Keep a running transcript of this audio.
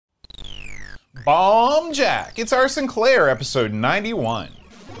Bomb Jack. It's our Sinclair episode 91.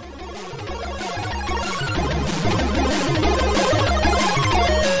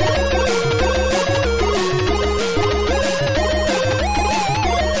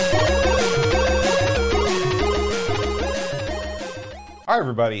 Hi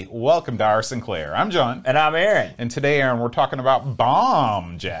everybody, welcome to our Sinclair. I'm John. And I'm Aaron. And today, Aaron, we're talking about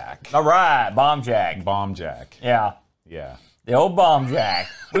Bomb Jack. All right, Bomb Jack. Bomb Jack. Yeah. Yeah. The old Bomb Jack.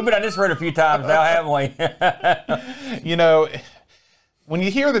 We've been on this road a few times now, haven't we? You know, when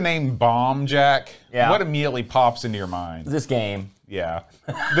you hear the name Bomb Jack, Yeah. what immediately pops into your mind? This game. Yeah.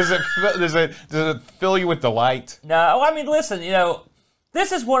 Does it fill you with delight? No, I mean, listen,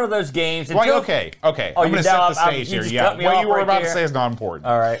 this is one of those games. Like, okay. Oh, I'm going to set the stage you here. just Yeah, cut me what off you were right about to there. say is not important.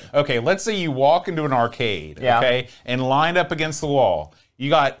 All right. Okay, let's say you walk into an arcade, Yeah. okay, and lined up against the wall. You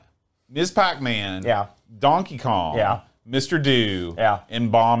got Ms. Pac-Man, Yeah. Donkey Kong, Yeah. Mr. Do, Yeah.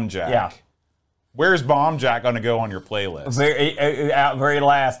 and Bomb Jack. Yeah. Where's Bomb Jack going to go on your playlist? Very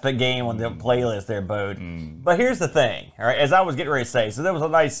last the game on the playlist there, Bode. But here's the thing, all right, as I was getting ready to say, so there was a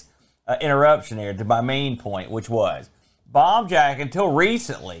nice interruption there to my main point, which was Bomb Jack, until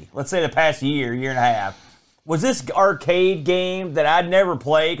recently, let's say the past year and a half, was this arcade game that I'd never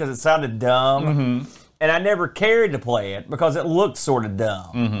played because it sounded dumb, and I never cared to play it because it looked sort of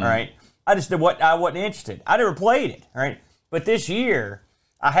dumb, all right? I wasn't interested. I never played it, all right? But this year,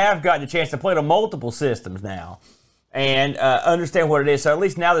 I have gotten a chance to play it on multiple systems now and understand what it is. So at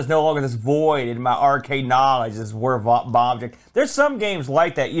least now there's no longer this void in my arcade knowledge. This is where Bomb Jack. There's some games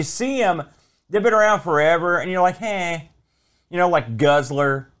like that. You see them, they've been around forever, and you're like, hey, like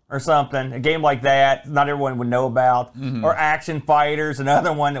Guzzler or something, a game like that, not everyone would know about. Or Action Fighters,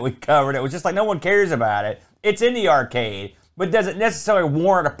 another one that we covered. It was just like no one cares about it. It's in the arcade, but doesn't necessarily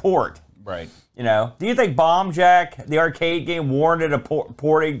warrant a port. Right. Do you think Bomb Jack, the arcade game, warranted a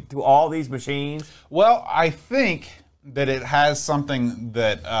porting to all these machines? Well, I think that it has something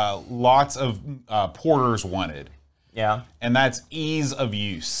that lots of porters wanted. Yeah. And that's ease of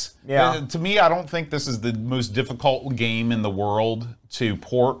use. Yeah. To me, I don't think this is the most difficult game in the world to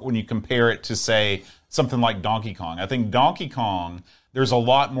port when you compare it to, say, something like Donkey Kong. I think Donkey Kong, there's a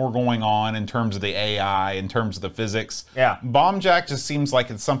lot more going on in terms of the AI, in terms of the physics. Yeah. Bomb Jack just seems like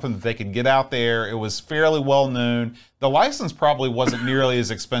it's something that they could get out there. It was fairly well known. The license probably wasn't nearly as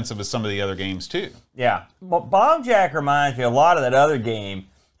expensive as some of the other games, too. Yeah. Well, Bomb Jack reminds me a lot of that other game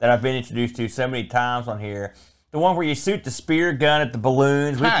that I've been introduced to so many times on here. The one where you shoot the spear gun at the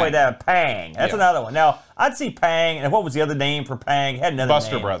balloons. Pang. We played that at Pang. That's another one. Now, I'd see Pang, and what was the other name for Pang? It had another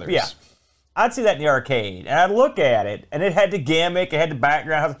Buster name. Brothers. Yeah. I'd see that in the arcade, and I'd look at it, and it had the gimmick, it had the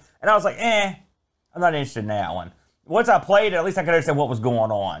background, and I was like, I'm not interested in that one. Once I played it, at least I could understand what was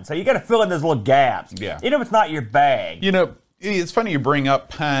going on. So you got to fill in those little gaps. Yeah. Even if it's not your bag. It's funny you bring up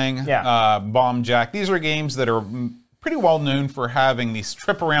Pang, Yeah. Bomb Jack. These are games that are pretty well known for having these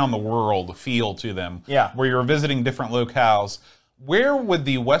trip around the world feel to them. Yeah. Where you're visiting different locales. Where would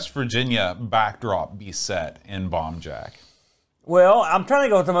the West Virginia backdrop be set in Bomb Jack? Well, I'm trying to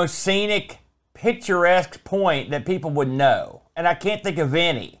go with the most scenic, picturesque point that people would know, and I can't think of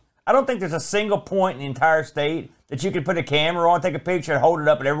any. I don't think there's a single point in the entire state that you could put a camera on, take a picture, and hold it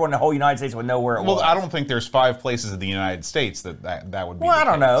up, and everyone in the whole United States would know where it was. Well, I don't think there's 5 places in the United States that would be. Well, I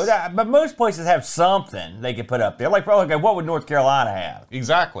the don't know, case. but most places have something they could put up there. Like, okay, what would North Carolina have?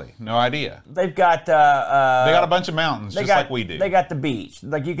 Exactly. No idea. They've got. They got a bunch of mountains, just like we do. They got the beach.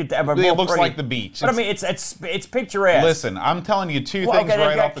 Like you could have a It more looks pretty- like the beach. But I mean, it's picturesque. Listen, I'm telling you two Well, things okay, they've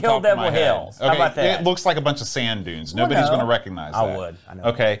right got off the Kill top of my Devil head. Hills. How Okay, about that? It looks like a bunch of sand dunes. Nobody's no. going to recognize that. I would. I know.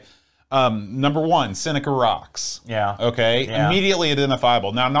 Okay. Number 1, Seneca Rocks. Yeah. Okay. Yeah. Immediately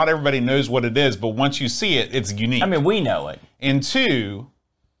identifiable. Now, not everybody knows what it is, but once you see it, it's unique. I mean, we know it. And 2,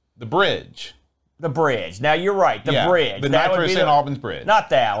 the bridge. The bridge. Now, you're right. The bridge. The That would Nitro be St. Albans Bridge. Not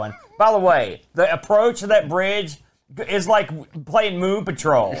that one. By the way, the approach to that bridge is like playing Moon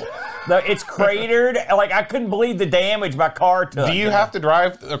Patrol. It's cratered. Like, I couldn't believe the damage my car took. Do you have to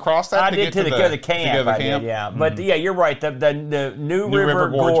drive across that I to did get to the camp. to go to the I camp? did, yeah. But yeah, you're right. The New River River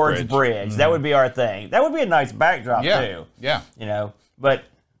Gorge Gorge Bridge. Bridge. That would be our thing. That would be a nice backdrop Yeah. too. Yeah. But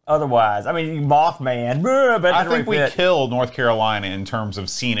otherwise, I mean, Mothman. But I think we kill North Carolina in terms of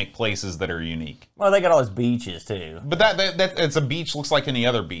scenic places that are unique. Well, they got all those beaches too. But that it's a beach looks like any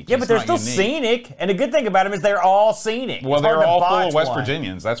other beach. Yeah, It's but they're not still unique. scenic. And the good thing about them is they're all scenic. Well, It's they're hard to all full botch of West one.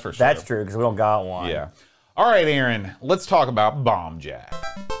 Virginians, that's for sure. That's true, because we don't got one. Yeah. All right, Aaron, let's talk about Bomb Jack.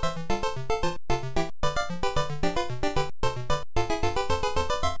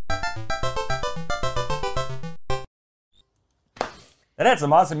 That had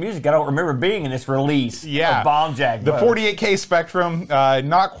some awesome music I don't remember being in this release of Bomb Jack. The 48K Spectrum,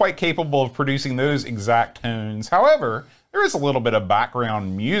 not quite capable of producing those exact tones. However, there is a little bit of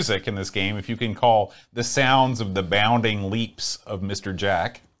background music in this game, if you can call the sounds of the bounding leaps of Mr.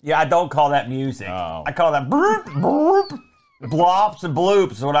 Jack. Yeah, I don't call that music. Oh. I call that broop, broop, blops and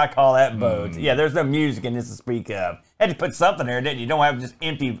bloops is what I call that, Boat. Yeah, there's no music in this to speak of. Had to put something there, didn't you? You don't have just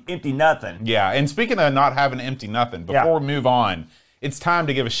empty nothing. Yeah, and speaking of not having empty nothing, before we move on, it's time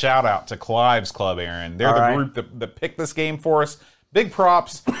to give a shout out to Clive's Club, Aaron. They're the group that picked this game for us. Big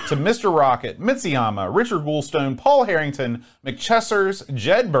props to Mr. Rocket, Mitsuyama, Richard Goulstone, Paul Harrington, McChessers,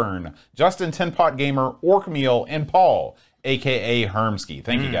 Jedburn, Justin Tinpot Gamer, Orkmeal, and Paul, a.k.a. Hermsky.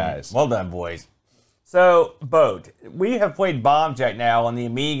 Thank you, guys. Well done, boys. So, Boat, we have played Bomb Jack now on the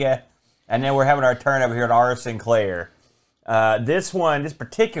Amiga, and then we're having our turn over here at R. Sinclair. This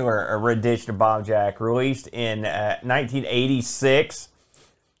particular rendition of Bomb Jack, released in 1986,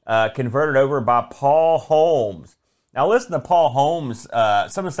 converted over by Paul Holmes. Now listen to Paul Holmes,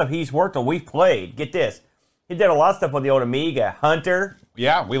 some of the stuff he's worked on, we've played. Get this. He did a lot of stuff on the old Amiga. Hunter.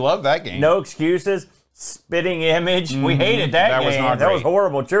 Yeah, we love that game. No Excuses. Spitting Image. We hated that game. Was not that great. was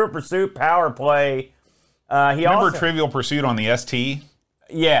horrible. Trivial Pursuit, Power Play. Remember Trivial Pursuit on the ST?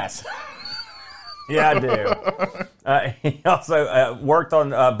 Yes. Yeah, I do. He also worked on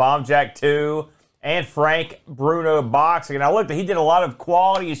Bomb Jack 2 and Frank Bruno Boxing. And I looked, he did a lot of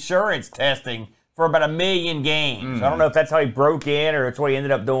quality assurance testing for about 1 million games. I don't know if that's how he broke in or it's what he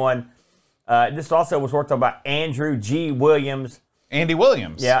ended up doing. This also was worked on by Andrew G. Williams. Andy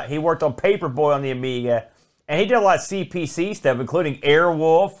Williams. Yeah, he worked on Paperboy on the Amiga. And he did a lot of CPC stuff, including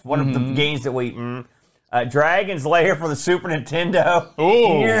Airwolf, one of the games that we... Dragon's Lair for the Super Nintendo.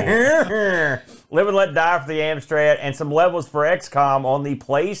 Ooh. Live and Let Die for the Amstrad, and some levels for XCOM on the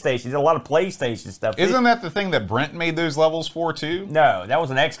PlayStation. He did a lot of PlayStation stuff. Isn't that the thing that Brent made those levels for, too? No, that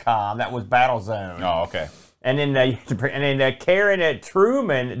was an XCOM. That was Battlezone. Oh, okay. And then Karen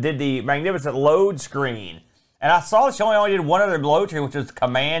Truman did the magnificent load screen. And I saw that she only did one other load screen, which was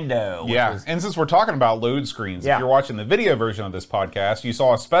Commando. Yeah, and since we're talking about load screens, if you're watching the video version of this podcast, you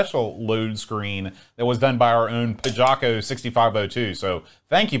saw a special load screen that was done by our own Pajako 6502. So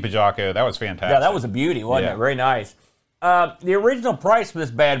thank you, Pajako. That was fantastic. Yeah, that was a beauty, wasn't it? Very nice. The original price for this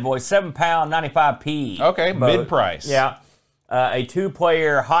bad boy, £7.95. Okay, mid-price. Yeah. A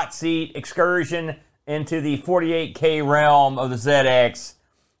 2-player hot seat excursion into the 48K realm of the ZX.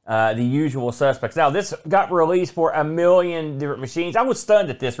 The usual suspects. Now, this got released for 1 million different machines. I was stunned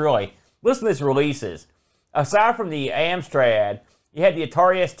at this, really. Listen to these releases. Aside from the Amstrad, you had the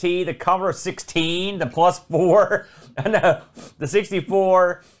Atari ST, the Commodore 16, the Plus 4, the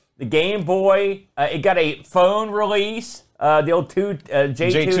 64, the Game Boy. It got a phone release, the old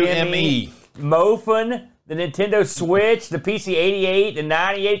J2ME, MOFN, the Nintendo Switch, the PC-88, the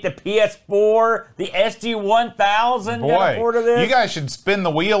 98, the PS4, the SG-1000. Boy, you guys should spin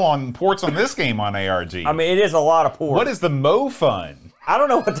the wheel on ports on this game on ARG. I mean, it is a lot of ports. What is the MoFun? I don't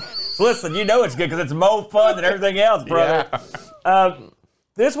know what. Listen, you know it's good because it's more fun than everything else, brother. Yeah.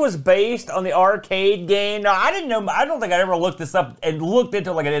 This was based on the arcade game. Now, I didn't know. I don't think I ever looked this up and looked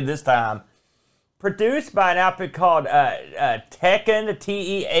into it like I did this time. Produced by an outfit called Tekken,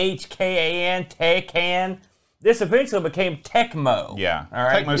 T-E-H-K-A-N, Tekken. This eventually became Tecmo. Yeah, all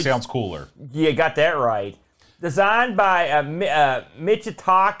right? Tecmo sounds cooler. You got that right. Designed by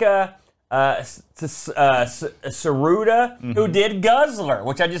Michitaka Tsuruda, who did Guzzler,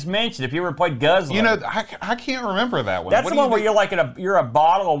 which I just mentioned. If you ever played Guzzler, you know, I can't remember that one. That's the one where you're like you're a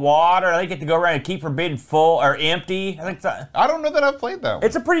bottle of water. I think you get to go around and keep forbidden full or empty. I don't know that I've played that one.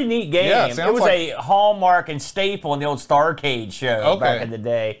 It's a pretty neat game. Yeah, it was a hallmark and staple in the old Starcade show back in the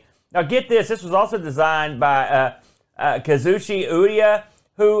day. Now get this. This was also designed by Kazushi Ueda,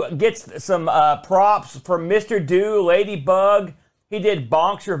 who gets some props from Mr. Do, Ladybug. He did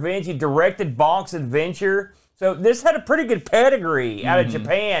Bonk's Revenge. He directed Bonk's Adventure. So this had a pretty good pedigree out of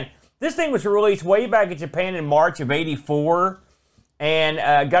Japan. This thing was released way back in Japan in March of '84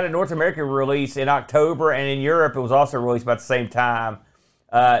 and got a North American release in October. And in Europe, it was also released about the same time.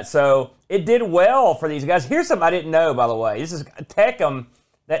 So it did well for these guys. Here's something I didn't know, by the way. This is Tekken.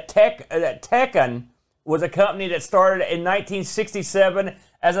 That Tekken was a company that started in 1967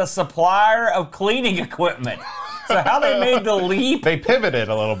 as a supplier of cleaning equipment. So how they made the leap? They pivoted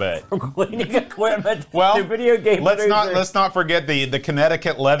a little bit from cleaning equipment to video game. Let's not forget the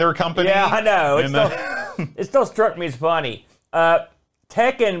Connecticut Leather Company. Yeah, I know. It still struck me as funny.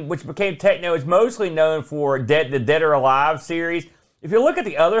 Tekken, which became Tecmo, is mostly known for the Dead or Alive series. If you look at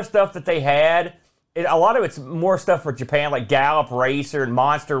the other stuff that they had, a lot of it's more stuff for Japan, like Gallop Racer and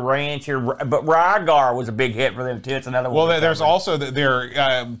Monster Rancher. But Rygar was a big hit for them too. It's another one. Well, there's also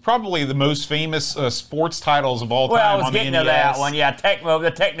they're probably the most famous sports titles of all time. Well, I was on the getting NES. to that one. Yeah,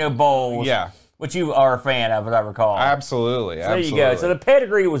 the Techno Bowls. Yeah, which you are a fan of, as I recall. absolutely. So there you go. So the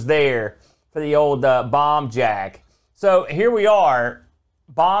pedigree was there for the old Bomb Jack. So here we are.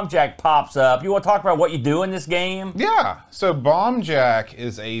 Bomb Jack pops up. You want to talk about what you do in this game? Yeah. So Bomb Jack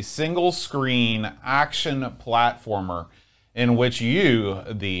is a single-screen action platformer in which you,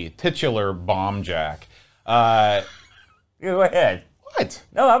 the titular Bomb Jack, Go ahead. what?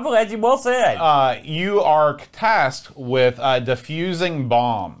 No, I'm glad you well said. You are tasked with defusing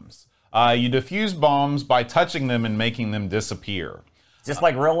bombs. You defuse bombs by touching them and making them disappear. Just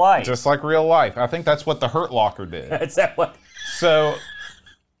like real life. Just like real life. I think that's what the Hurt Locker did. Is that what? So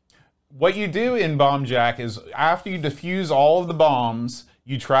what you do in Bomb Jack is after you defuse all of the bombs,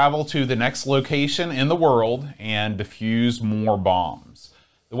 you travel to the next location in the world and defuse more bombs.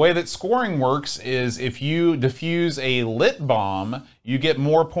 The way that scoring works is if you defuse a lit bomb, you get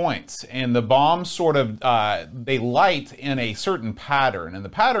more points. And the bombs sort of, they light in a certain pattern. And the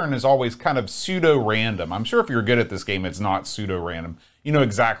pattern is always kind of pseudo-random. I'm sure if you're good at this game, it's not pseudo-random. You know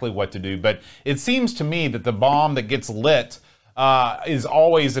exactly what to do. But it seems to me that the bomb that gets lit is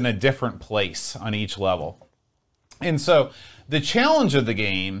always in a different place on each level. And so the challenge of the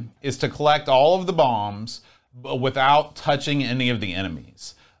game is to collect all of the bombs without touching any of the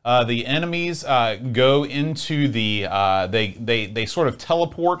enemies. The enemies go into the, they sort of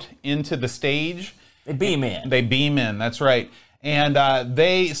teleport into the stage. They beam in. They beam in, that's right. And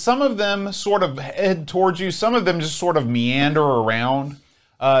some of them sort of head towards you, some of them just sort of meander around.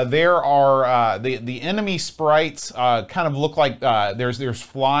 There are the enemy sprites kind of look like there's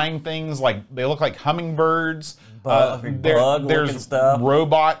flying things, like they look like hummingbirds. There's stuff.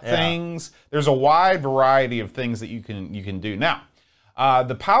 Robot things. There's a wide variety of things that you can do. Now,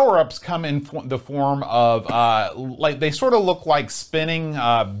 the power-ups come in the form of like they sort of look like spinning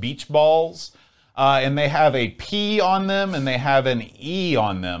beach balls. And they have a P on them, and they have an E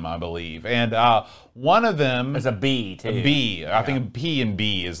on them, I believe. And one of them... There's a B, too. A B. I think P and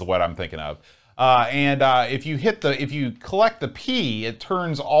B is what I'm thinking of. If you collect the P, it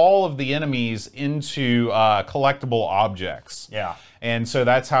turns all of the enemies into collectible objects. Yeah. And so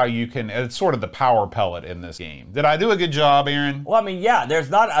that's how you can... It's sort of the power pellet in this game. Did I do a good job, Aaron? Well, I mean, yeah, there's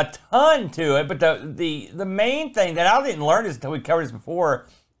not a ton to it, but the main thing that I didn't learn this until we covered this before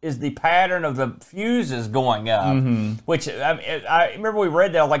is the pattern of the fuses going up, which I remember we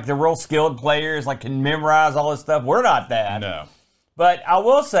read that like the real skilled players like can memorize all this stuff. We're not that. No. But I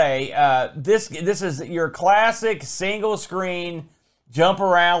will say this is your classic single screen jump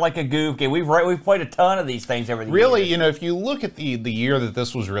around like a goof game. We've played a ton of these things over the years. Really, you know, if you look at the year that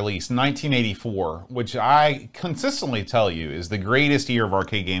this was released, 1984, which I consistently tell you is the greatest year of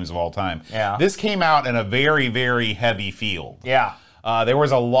arcade games of all time. Yeah. This came out in a very, very heavy field. Yeah. There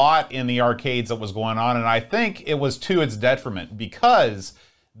was a lot in the arcades that was going on, and I think it was to its detriment because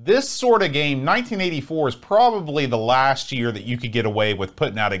this sort of game, 1984, is probably the last year that you could get away with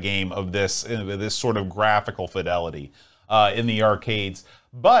putting out a game of this sort of graphical fidelity in the arcades.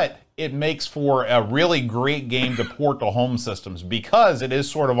 But it makes for a really great game to port to home systems because it is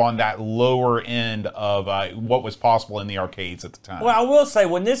sort of on that lower end of what was possible in the arcades at the time. Well, I will say,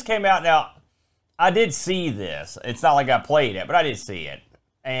 when this came out, now, I did see this. It's not like I played it, but I did see it.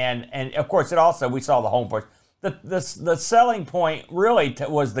 And of course, we saw the home ports. The selling point really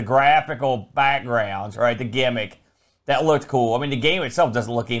was the graphical backgrounds, right? The gimmick that looked cool. I mean, the game itself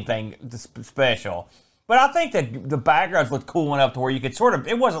doesn't look anything special. But I think that the backgrounds looked cool enough to where you could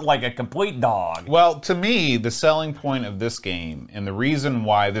it wasn't like a complete dog. Well, to me, the selling point of this game, and the reason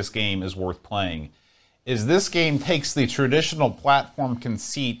why this game is worth playing, is this game takes the traditional platform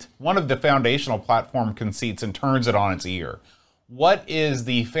conceit, one of the foundational platform conceits, and turns it on its ear. What is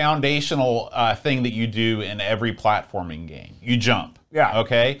the foundational thing that you do in every platforming game? You jump. Yeah.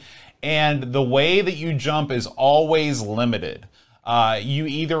 Okay? And the way that you jump is always limited. You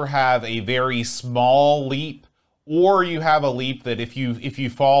either have a very small leap, or you have a leap that if you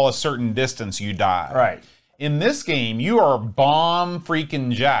fall a certain distance, you die. Right. In this game, you are Bomb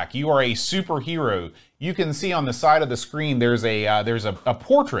freaking Jack. You are a superhero. You can see on the side of the screen there's a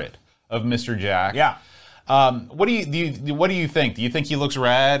portrait of Mr. Jack. Yeah. What do you think? Do you think he looks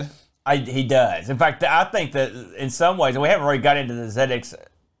rad? He does. In fact, I think that in some ways, and we haven't really got into the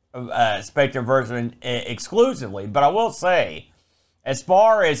ZX Spectrum version exclusively, but I will say, as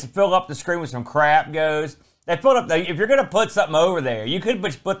far as fill up the screen with some crap goes, that filled up. If you're gonna put something over there, you could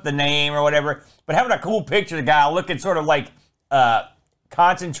just put the name or whatever. But having a cool picture of the guy looking sort of like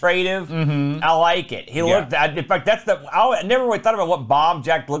concentrative. I like it. He looked. In fact, I never really thought about what Bomb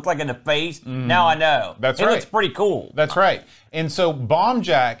Jack looked like in the face. Now I know. That's right. It looks pretty cool. That's right. And so Bomb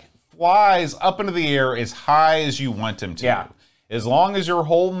Jack flies up into the air as high as you want him to. Yeah. As long as you're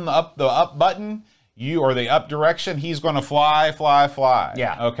holding the up button, or the up direction, he's going to fly.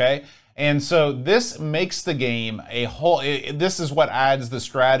 Yeah. Okay. And so this makes the game this is what adds the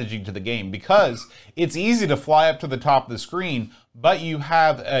strategy to the game, because it's easy to fly up to the top of the screen, but you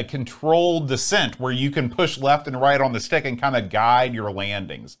have a controlled descent where you can push left and right on the stick and kind of guide your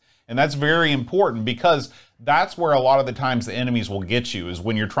landings. And that's very important, because that's where a lot of the times the enemies will get you, is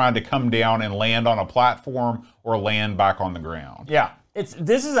when you're trying to come down and land on a platform or land back on the ground. Yeah.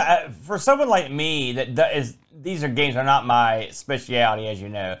 This is for someone like me these are games are not my specialty, as you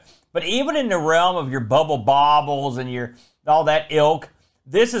know. But even in the realm of your Bubble Bobbles and your all that ilk,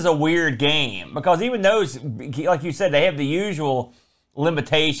 this is a weird game, because even those, like you said, they have the usual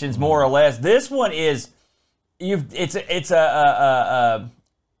limitations more or less. This one is it's a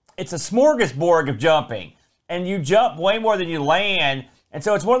smorgasbord of jumping, and you jump way more than you land. And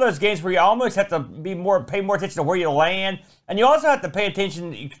so it's one of those games where you almost have to pay more attention to where you land, and you also have to pay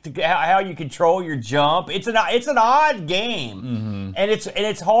attention to how you control your jump. It's an odd game, and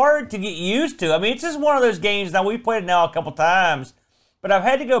it's hard to get used to. I mean, it's just one of those games. Now we've played it now a couple times, but I've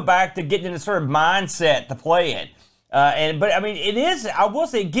had to go back to getting in a sort of mindset to play it. But I mean, it is. I will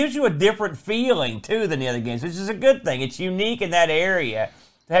say, it gives you a different feeling too than the other games, which is a good thing. It's unique in that area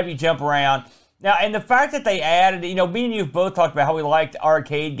to have you jump around. Now, and the fact that they added, me and you've both talked about how we liked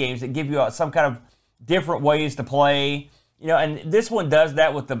arcade games that give you some kind of different ways to play, and this one does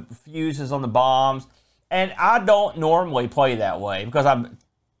that with the fuses on the bombs. And I don't normally play that way because I'm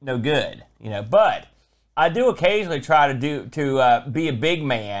no good, but I do occasionally try to be a big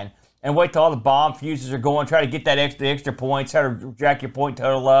man and wait till all the bomb fuses are going, try to get that extra points, try to jack your point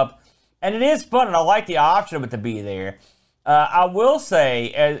total up. And it is fun, and I like the option of it to be there. I will say,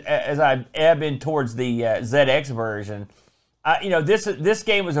 as I ebb in towards the ZX version, this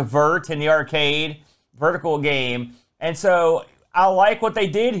game was a vert in the arcade, vertical game, and so I like what they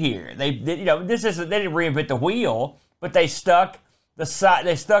did here. They did, they didn't reinvent the wheel, but they stuck the side,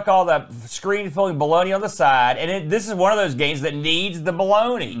 they stuck all the screen-filling baloney on the side, and this is one of those games that needs the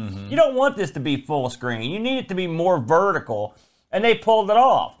baloney. You don't want this to be full screen. You need it to be more vertical, and they pulled it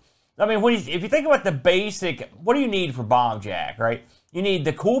off. I mean, if you think about the basic, what do you need for Bomb Jack, right? You need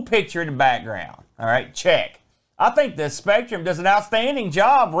the cool picture in the background, all right? Check. I think the Spectrum does an outstanding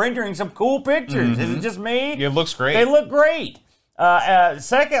job rendering some cool pictures. Is it just me? It looks great. They look great.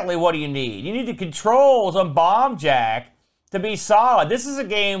 Secondly, what do you need? You need the controls on Bomb Jack to be solid. This is a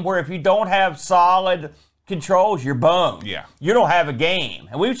game where if you don't have solid controls, you're bummed. Yeah. You don't have a game.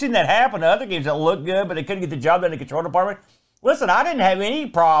 And we've seen that happen to other games that look good, but they couldn't get the job done in the control department. Listen, I didn't have any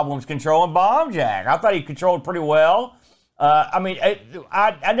problems controlling Bomb Jack. I thought he controlled pretty well. I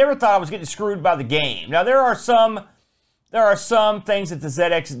never thought I was getting screwed by the game. Now, there are some things that the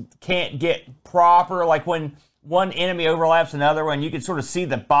ZX can't get proper, like when one enemy overlaps another one, you can sort of see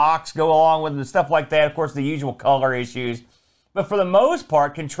the box go along with it and stuff like that. Of course, the usual color issues. But for the most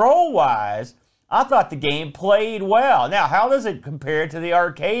part, control-wise, I thought the game played well. Now, how does it compare to the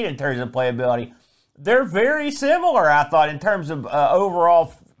arcade in terms of playability? They're very similar, I thought, in terms of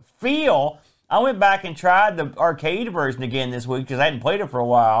overall feel. I went back and tried the arcade version again this week because I hadn't played it for a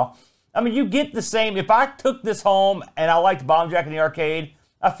while. I mean, you get the same. If I took this home and I liked Bomb Jack in the arcade,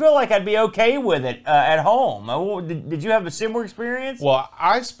 I feel like I'd be okay with it at home. Did you have a similar experience? Well,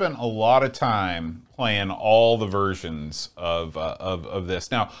 I spent a lot of time playing all the versions of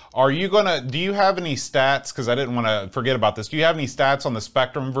this. Now, do you have any stats? Because I didn't want to forget about this. Do you have any stats on the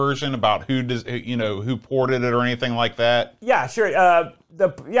Spectrum version about who ported it or anything like that? Yeah, sure. I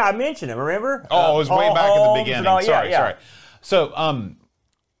mentioned it. Remember? Oh, it was way back at the beginning. Sorry. So,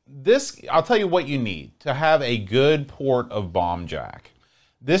 I'll tell you what you need to have a good port of Bomb Jack.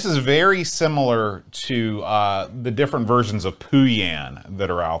 This is very similar to the different versions of Pooyan that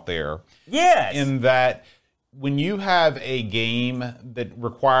are out there. Yes. In that when you have a game that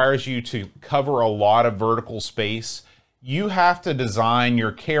requires you to cover a lot of vertical space, you have to design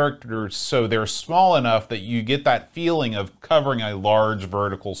your characters so they're small enough that you get that feeling of covering a large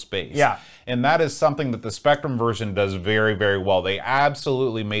vertical space. Yeah. And that is something that the Spectrum version does very, very well. They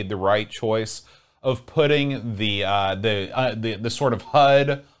absolutely made the right choice of putting the sort of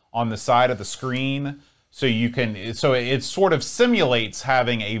HUD on the side of the screen, so it sort of simulates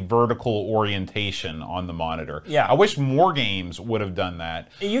having a vertical orientation on the monitor. Yeah. I wish more games would have done that.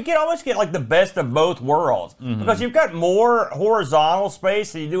 You can almost get like the best of both worlds because you've got more horizontal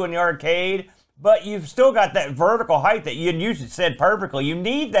space than you do in the arcade, but you've still got that vertical height that you said perfectly. You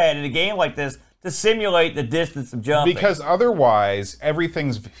need that in a game like this to simulate the distance of jumping. Because otherwise,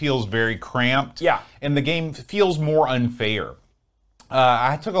 everything feels very cramped. Yeah. And the game feels more unfair.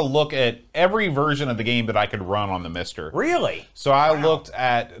 I took a look at every version of the game that I could run on the Mister. Really? So I looked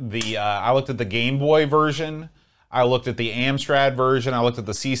at the Game Boy version. I looked at the Amstrad version. I looked at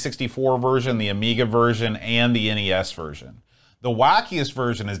the C64 version, the Amiga version, and the NES version. The wackiest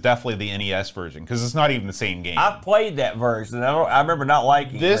version is definitely the NES version because it's not even the same game. I've played that version. I remember not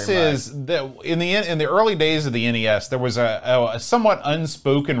liking this it. In the early days of the NES, there was a somewhat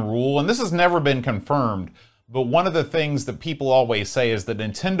unspoken rule, and this has never been confirmed. But one of the things that people always say is that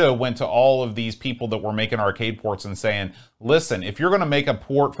Nintendo went to all of these people that were making arcade ports and saying, listen, if you're going to make a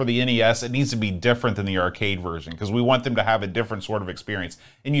port for the NES, it needs to be different than the arcade version because we want them to have a different sort of experience.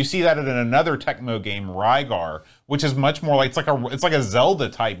 And you see that in another Tecmo game, Rygar, which is much more like it's like a Zelda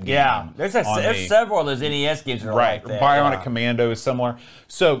type game. Yeah, there's several of those NES games that are like that. Bionic Commando is similar.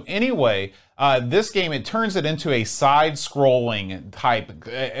 So anyway, this game, it turns it into a side-scrolling type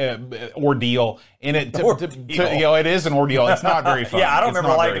ordeal, and it is an ordeal. It's not very fun. Yeah, I don't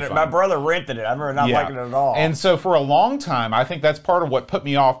remember liking it. My brother rented it. I remember not liking it at all. And so for a long time, I think that's part of what put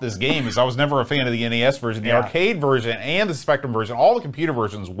me off this game is I was never a fan of the NES version. The arcade version and the Spectrum version, all the computer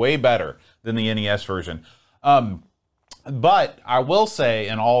versions, way better than the NES version. But I will say,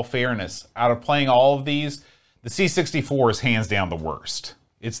 in all fairness, out of playing all of these, the C64 is hands down the worst.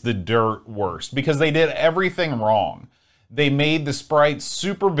 It's the dirt worst because they did everything wrong. They made the sprites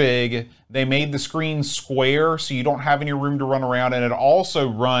super big. They made the screen square so you don't have any room to run around, and it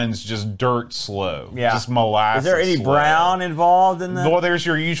also runs just dirt slow. Yeah. Just molasses. Is there any brown involved in that? Well, there's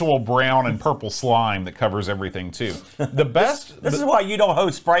your usual brown and purple slime that covers everything too. The best. This is why you don't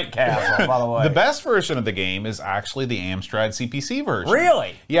host Sprite Castle, by the way. The best version of the game is actually the Amstrad CPC version.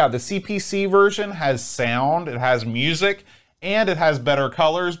 Really? Yeah, the CPC version has sound, it has music, and it has better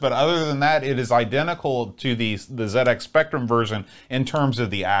colors, but other than that, it is identical to the ZX Spectrum version in terms of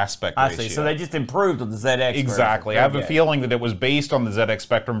the aspect ratio. I see. So they just improved with the ZX Exactly. version. I have a feeling that it was based on the ZX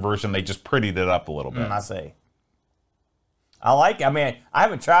Spectrum version. They just prettied it up a little bit. I see. I mean, I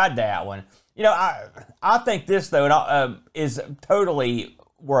haven't tried that one. You know, I think this, though, is totally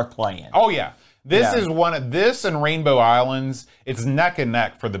worth playing. Oh, yeah. This is this and Rainbow Islands. It's neck and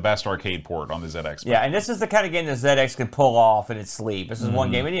neck for the best arcade port on the ZX. Yeah, and this is the kind of game that ZX can pull off in its sleep. This is one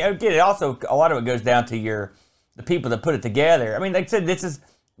game, and again, it also a lot of it goes down to the people that put it together. I mean, like I said, this is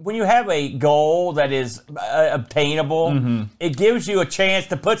when you have a goal that is obtainable. It gives you a chance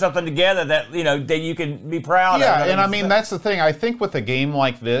to put something together that that you can be proud of. Yeah, and I mean that's the thing. I think with a game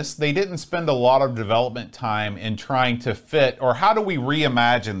like this, they didn't spend a lot of development time in trying to fit, or how do we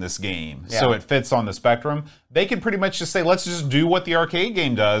reimagine this game so it fits on the Spectrum. They could pretty much just say, let's just do what the arcade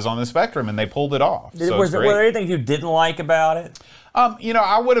game does on the Spectrum, and they pulled it off. Were there anything you didn't like about it?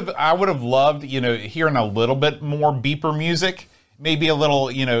 I would have loved hearing a little bit more beeper music. Maybe a little,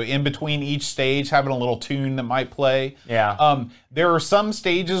 in between each stage, having a little tune that might play. Yeah. There are some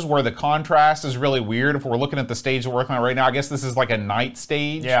stages where the contrast is really weird. If we're looking at the stage we're working on right now, I guess this is like a night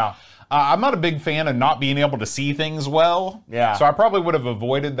stage. Yeah. I'm not a big fan of not being able to see things well. Yeah. So I probably would have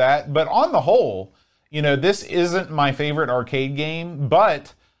avoided that. But on the whole, this isn't my favorite arcade game,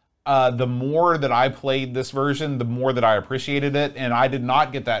 but the more that I played this version, the more that I appreciated it, and I did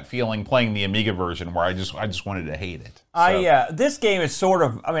not get that feeling playing the Amiga version where I just wanted to hate it. So. This game is sort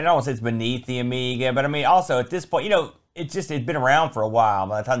of, I mean, I don't want to say it's beneath the Amiga, but I mean, also at this point, it's been around for a while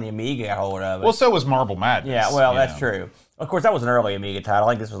by the time the Amiga got hold of it. Well, so was Marble Madness. Yeah, well, that's true. Of course, that was an early Amiga title.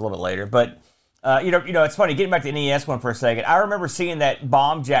 I think this was a little bit later, but. It's funny, getting back to the NES one for a second, I remember seeing that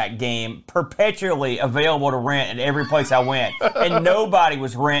Bomb Jack game perpetually available to rent at every place I went, and nobody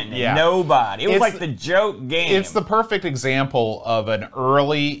was renting it. Yeah. Nobody. It was like the joke game. It's the perfect example of an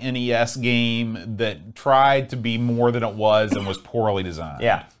early NES game that tried to be more than it was and was poorly designed.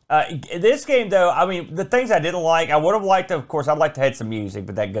 Yeah. This game, though, I mean, the things I didn't like, I would have liked to, of course, I'd like to have some music,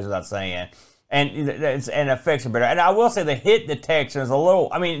 but that goes without saying. And effects are better. And I will say the hit detection is a little,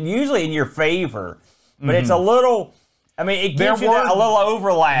 I mean, usually in your favor, but it's a little, I mean, it gives you a little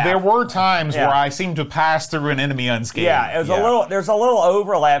overlap. There were times where I seemed to pass through an enemy unscathed. Yeah, it was there's a little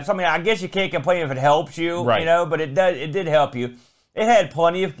overlap. So, I mean, I guess you can't complain if it helps you, but it did help you. It had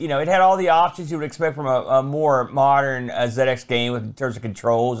plenty of, it had all the options you would expect from a more modern ZX game in terms of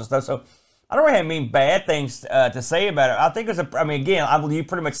controls and stuff. So, I don't really have any bad things to say about it. I think you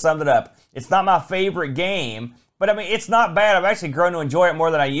pretty much summed it up. It's not my favorite game, but I mean, it's not bad. I've actually grown to enjoy it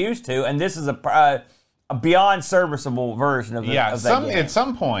more than I used to, and this is a beyond serviceable version of, of that game. At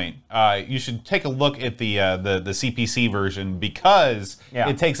some point, you should take a look at the CPC version because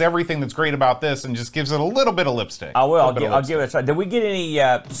it takes everything that's great about this and just gives it a little bit of lipstick. I will. I'll give it a try. Did we get any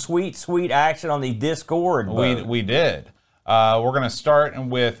sweet action on the Discord? We did. We're going to start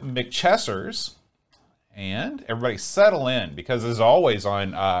with McChessers. And everybody settle in because, as always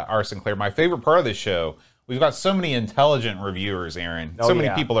on our Sinclair, my favorite part of this show, we've got so many intelligent reviewers, Aaron. So many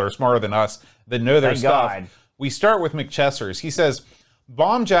people that are smarter than us that know their stuff. God. We start with McChessers. He says,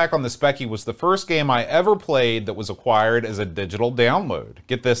 Bomb Jack on the Specky was the first game I ever played that was acquired as a digital download.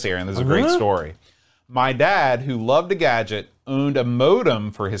 Get this, Aaron. This is a great story. My dad, who loved a gadget, owned a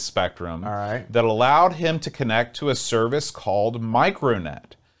modem for his Spectrum that allowed him to connect to a service called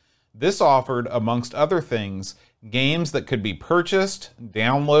Micronet. This offered, amongst other things, games that could be purchased,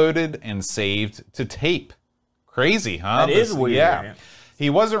 downloaded, and saved to tape. Crazy, huh? That is weird. Yeah. He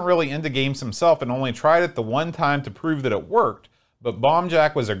wasn't really into games himself and only tried it the one time to prove that it worked, but Bomb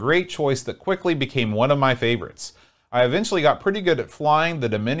Jack was a great choice that quickly became one of my favorites. I eventually got pretty good at flying the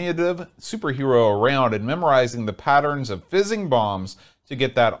diminutive superhero around and memorizing the patterns of fizzing bombs to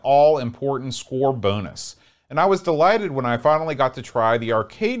get that all-important score bonus. And I was delighted when I finally got to try the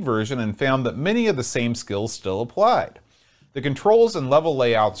arcade version and found that many of the same skills still applied. The controls and level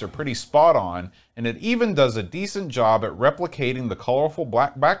layouts are pretty spot on, and it even does a decent job at replicating the colorful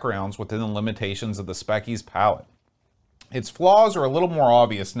black backgrounds within the limitations of the Specky's palette. Its flaws are a little more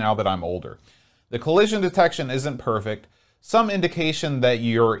obvious now that I'm older. The collision detection isn't perfect. Some indication that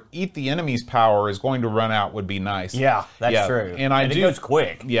your eat the enemy's power is going to run out would be nice. Yeah, that's true. And it goes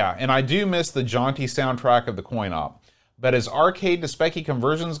quick. Yeah, and I do miss the jaunty soundtrack of the coin op. But as arcade to Specky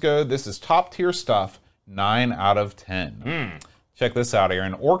conversions go, this is top tier stuff, 9 out of 10. Check this out,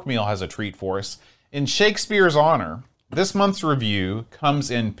 Aaron. Orkmeal has a treat for us. In Shakespeare's honor, this month's review comes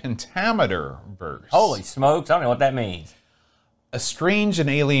in pentameter verse. Holy smokes, I don't know what that means. A strange and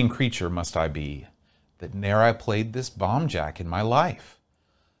alien creature must I be, that ne'er I played this Bomb Jack in my life.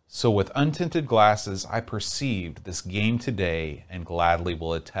 So with untinted glasses I perceived this game today, and gladly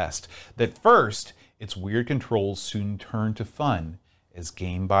will attest that first, its weird controls soon turn to fun, as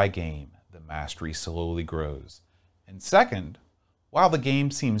game by game the mastery slowly grows. And second, while the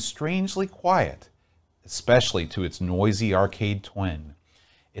game seems strangely quiet, especially to its noisy arcade twin,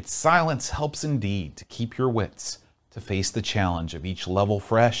 its silence helps indeed to keep your wits, to face the challenge of each level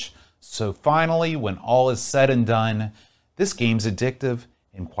fresh. So finally, when all is said and done, this game's addictive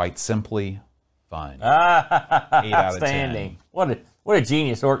and quite simply fun. 8 out of 10. What a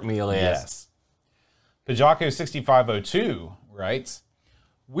genius Orkmeal is. Yes. Pajako6502 writes,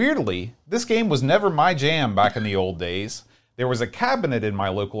 weirdly, this game was never my jam back in the old days. There was a cabinet in my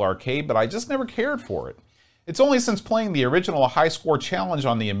local arcade, but I just never cared for it. It's only since playing the original High Score Challenge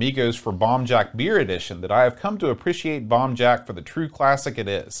on the Amigos for Bomb Jack Beer Edition that I have come to appreciate Bomb Jack for the true classic it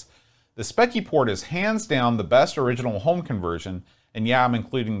is. The Specky port is hands down the best original home conversion, and yeah, I'm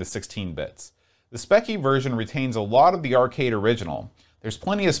including the 16 bits. The Specky version retains a lot of the arcade original. There's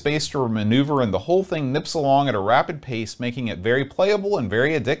plenty of space to maneuver, and the whole thing nips along at a rapid pace, making it very playable and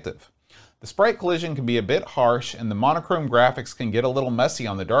very addictive. The sprite collision can be a bit harsh, and the monochrome graphics can get a little messy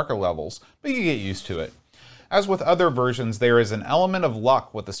on the darker levels, but you get used to it. As with other versions, there is an element of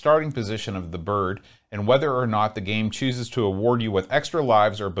luck with the starting position of the bird and whether or not the game chooses to award you with extra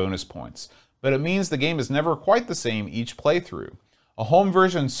lives or bonus points. But it means the game is never quite the same each playthrough. A home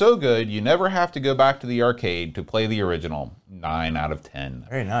version so good you never have to go back to the arcade to play the original. 9 out of 10.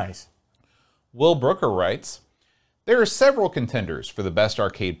 Very nice. Will Brooker writes, there are several contenders for the best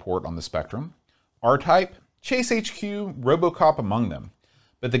arcade port on the Spectrum. R-Type, Chase HQ, RoboCop among them.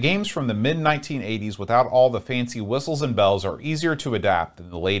 But the games from the mid-1980s without all the fancy whistles and bells are easier to adapt than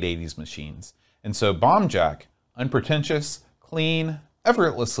the late 80s machines. And so Bomb Jack, unpretentious, clean,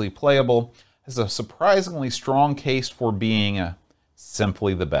 effortlessly playable, has a surprisingly strong case for being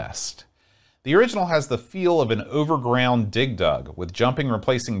simply the best. The original has the feel of an overground dig dug, with jumping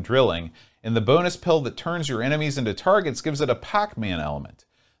replacing drilling, and the bonus pill that turns your enemies into targets gives it a Pac-Man element.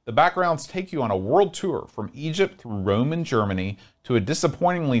 The backgrounds take you on a world tour from Egypt through Rome and Germany to a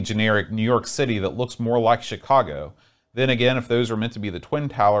disappointingly generic New York City that looks more like Chicago. Then again, if those are meant to be the Twin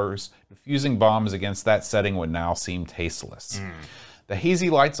Towers, defusing bombs against that setting would now seem tasteless. The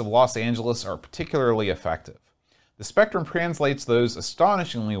hazy lights of Los Angeles are particularly effective. The Spectrum translates those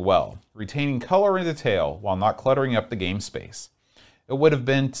astonishingly well, retaining color and detail while not cluttering up the game space. It would have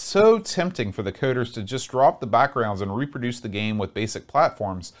been so tempting for the coders to just drop the backgrounds and reproduce the game with basic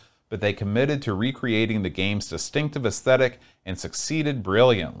platforms, but they committed to recreating the game's distinctive aesthetic and succeeded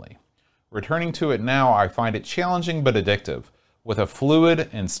brilliantly. Returning to it now, I find it challenging but addictive, with a fluid,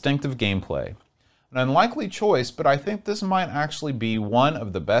 instinctive gameplay. An unlikely choice, but I think this might actually be one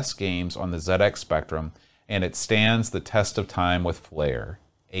of the best games on the ZX Spectrum, and it stands the test of time with flair.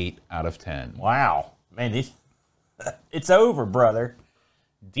 8 out of 10. Wow. Man, it's over, brother.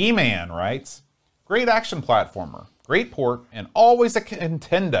 D-Man writes, great action platformer, great port, and always a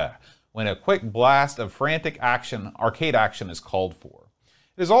contender when a quick blast of frantic action, arcade action is called for.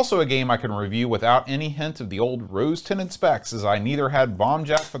 It is also a game I can review without any hint of the old rose-tinted specs, as I neither had Bomb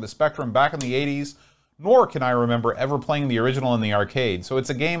Jack for the Spectrum back in the 80s, nor can I remember ever playing the original in the arcade, so it's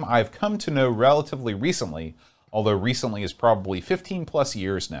a game I've come to know relatively recently, although recently is probably 15 plus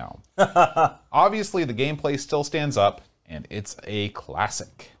years now. Obviously, the gameplay still stands up, and it's a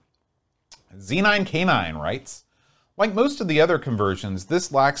classic. Z9K9 writes, like most of the other conversions,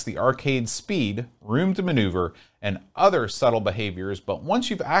 this lacks the arcade speed, room to maneuver, and other subtle behaviors, but once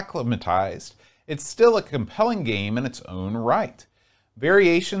you've acclimatized, it's still a compelling game in its own right.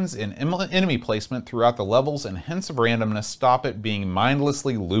 Variations in enemy placement throughout the levels and hints of randomness stop it being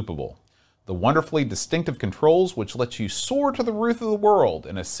mindlessly loopable. The wonderfully distinctive controls, which let you soar to the roof of the world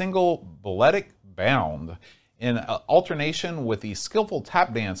in a single balletic bound, in alternation with the skillful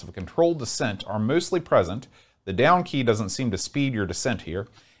tap dance of a controlled descent, are mostly present. The down key doesn't seem to speed your descent here.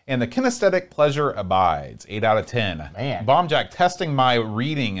 And the kinesthetic pleasure abides. 8 out of 10. Man. Bomb Jack testing my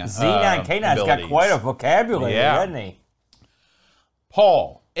reading Z9K9's got quite a vocabulary, hasn't he?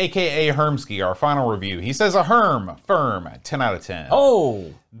 Paul, a.k.a. Hermsky, our final review. He says a firm, 10 out of 10.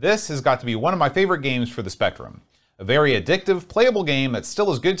 Oh! This has got to be one of my favorite games for the Spectrum. A very addictive, playable game that's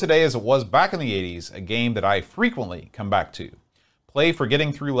still as good today as it was back in the 80s, a game that I frequently come back to. Play for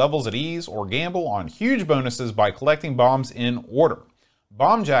getting through levels at ease, or gamble on huge bonuses by collecting bombs in order.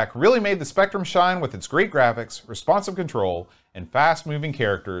 Bomb Jack really made the Spectrum shine with its great graphics, responsive control, and fast-moving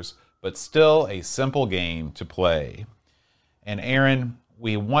characters, but still a simple game to play. And Aaron,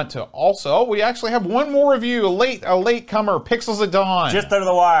 we want to also, we actually have one more review, a latecomer, Pixels at Dawn. Just under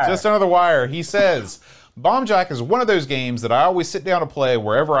the wire. Just under the wire. He says, Bomb Jack is one of those games that I always sit down to play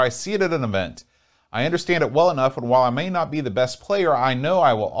wherever I see it at an event. I understand it well enough, and while I may not be the best player, I know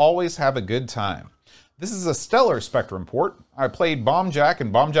I will always have a good time. This is a stellar Spectrum port. I played Bomb Jack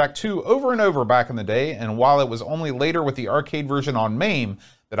and Bomb Jack 2 over and over back in the day, and while it was only later with the arcade version on MAME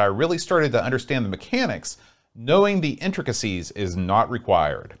that I really started to understand the mechanics, knowing the intricacies is not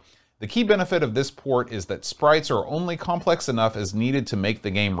required. The key benefit of this port is that sprites are only complex enough as needed to make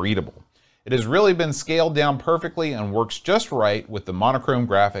the game readable. It has really been scaled down perfectly and works just right with the monochrome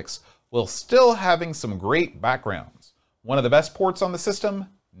graphics, while still having some great backgrounds. One of the best ports on the system,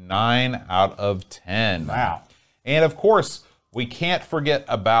 9 out of 10. Wow. And of course, we can't forget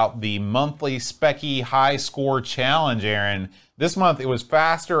about the monthly Specky High Score Challenge, Aaron. This month it was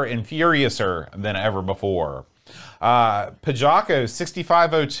faster and furiouser than ever before. Pajako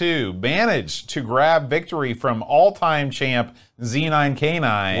 6502 managed to grab victory from all-time champ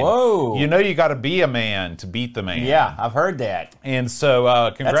Z9K9. Whoa. You know you got to be a man to beat the man. Yeah, I've heard that. And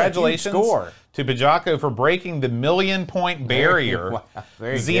so congratulations That's a huge score. to Pajako for breaking the million-point barrier. Wow,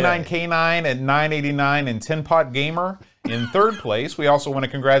 very Z9K9 at 989 and Tin Pot Gamer in third place. We also want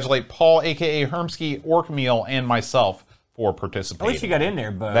to congratulate Paul, a.k.a. Hermsky, Orkmeal, and myself for participating. At least you got in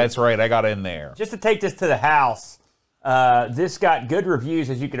there, bud. That's right, I got in there. Just to take this to the house, this got good reviews,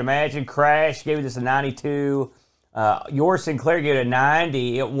 as you can imagine. Crash gave this a 92. Yours Sinclair gave it a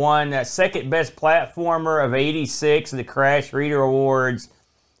 90. It won second best platformer of 86 in the Crash Reader Awards,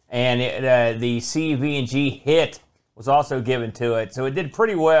 and the CV&G hit was also given to it. So it did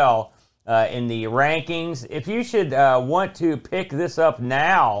pretty well in the rankings. If you should want to pick this up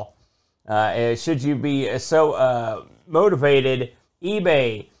now, should you be so motivated,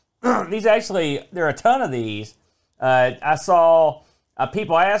 eBay. There are a ton of these. I saw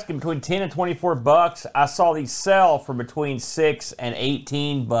people asking between 10 and 24 bucks. I saw these sell for between 6 and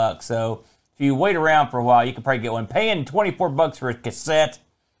 18 bucks. So if you wait around for a while, you can probably get one. Paying 24 bucks for a cassette,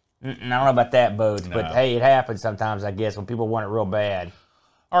 I don't know about that, Bodes, but hey, it happens sometimes, I guess, when people want it real bad.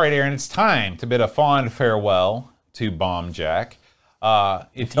 All right, Aaron, it's time to bid a fond farewell to Bomb Jack.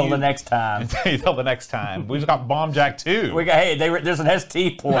 Until the next time. Until the next time. We've got Bomb Jack 2. There's an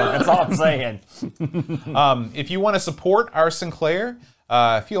ST port. That's all I'm saying. If you want to support our Sinclair,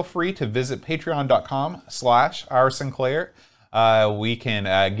 feel free to visit patreon.com/our Sinclair. We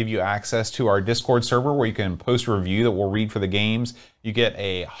can give you access to our Discord server where you can post a review that we'll read for the games. You get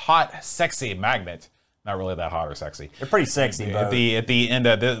a hot, sexy magnet. Not really that hot or sexy. They're pretty sexy, At the end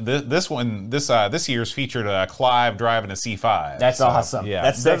of this year's featured Clive driving a C5. That's awesome. Yeah,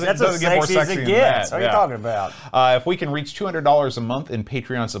 that's as sexy as it gets. What are you talking about? If we can reach $200 a month in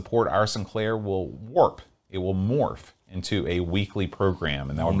Patreon support, our Sinclair will warp. It will morph into a weekly program,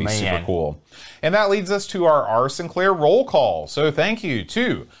 and that would be super Man. cool. And that leads us to our R. Sinclair roll call. So thank you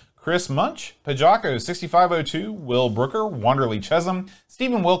to Chris Munch, Pajako 6502, Will Brooker, Wanderly Chesum,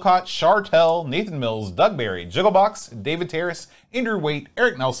 Stephen Wilcott, Chartel, Nathan Mills, Doug Berry, Jigglebox, David Terrace, Andrew Waite,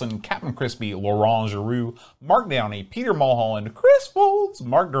 Eric Nelson, Captain Crispy, Laurent Giroux, Mark Downey, Peter Mulholland, Chris Folds,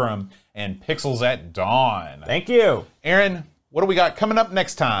 Mark Durham, and Pixels at Dawn. Thank you. Aaron, what do we got coming up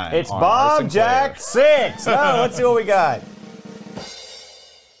next time? It's on R. Bob Sinclair? Jack 6. No, let's see what we got.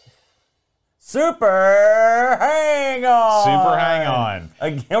 Super Hang On. Super Hang On.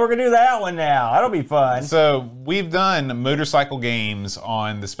 Again, we're going to do that one now. That'll be fun. So we've done motorcycle games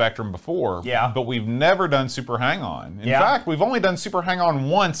on the Spectrum before, Yeah. but we've never done Super Hang On. In Yeah. fact, we've only done Super Hang On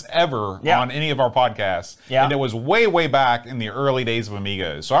once ever Yeah. on any of our podcasts, Yeah. and it was way, way back in the early days of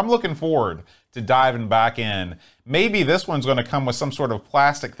Amigos. So I'm looking forward to diving back in. Maybe this one's going to come with some sort of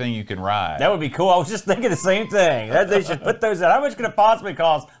plastic thing you can ride. That would be cool. I was just thinking the same thing. They should put those out. How much could it possibly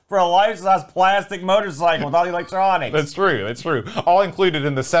cost for a life-size plastic motorcycle with all the electronics? That's true. That's true. All included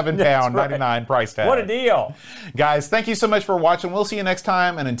in the £7.99 right. price tag. What a deal. Guys, thank you so much for watching. We'll see you next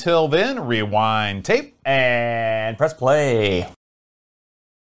time. And until then, rewind tape. And press play.